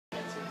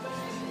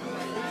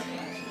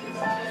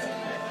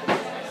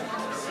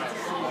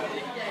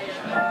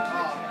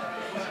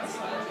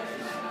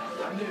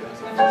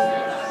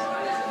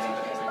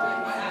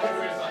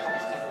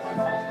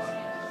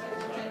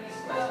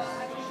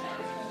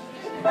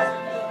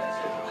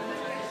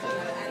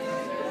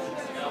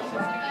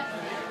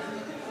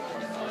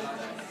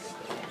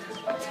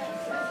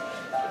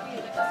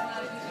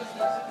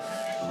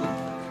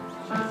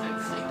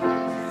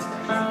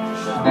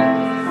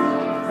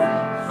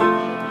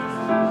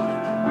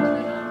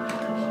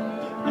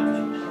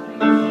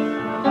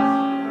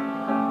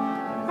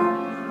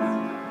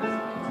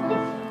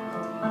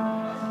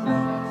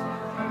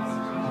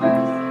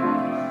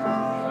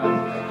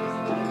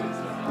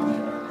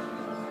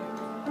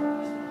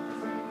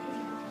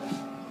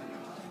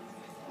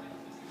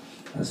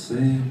I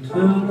see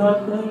two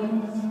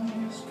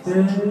lovers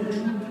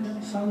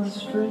kiss on the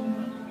street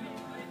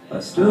by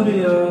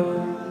Studio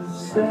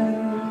C.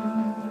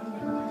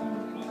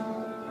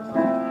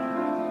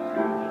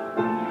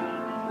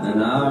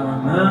 And I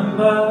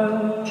remember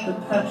the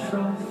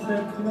petrol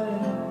thick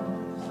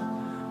lanes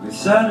we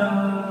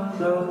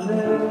settled our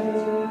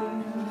lives.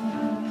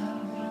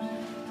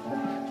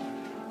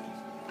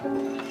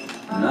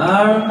 And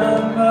I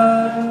remember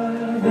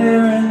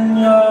hearing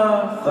your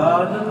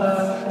father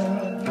laugh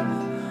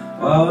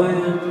while we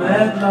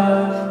made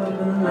love in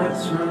the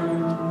next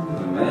room.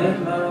 We made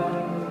love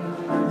in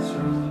the next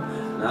room.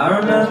 And I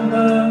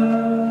remember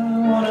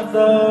one of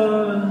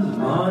those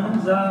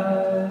mornings I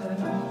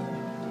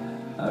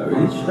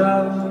reached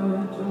out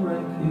to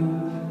wake you,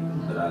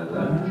 but I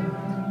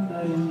learned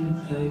that you'd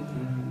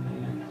taken me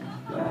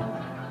back.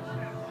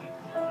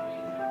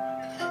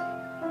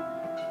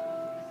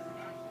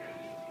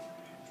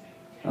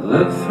 I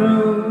look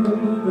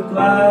through the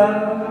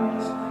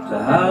glass to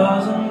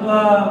housing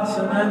blocks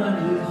and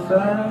energy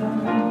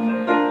fans.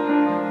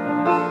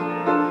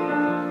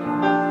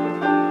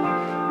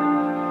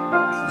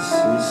 I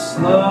see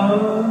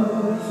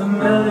slow,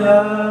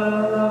 familiar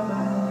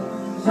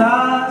lovers. I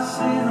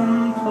see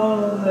them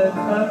pull their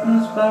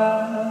curtains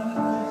back.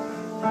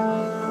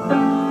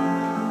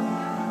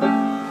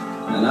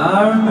 And I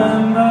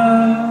remember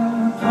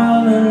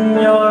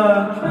pulling your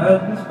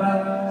curtains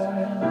back.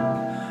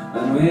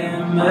 And we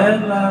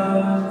made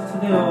love to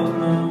the old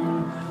moon.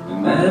 We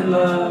made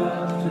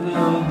love to the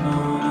old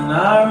moon. And I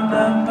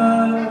remember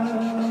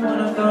one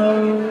of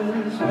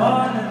those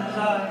mornings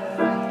I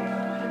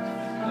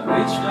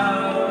reached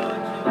out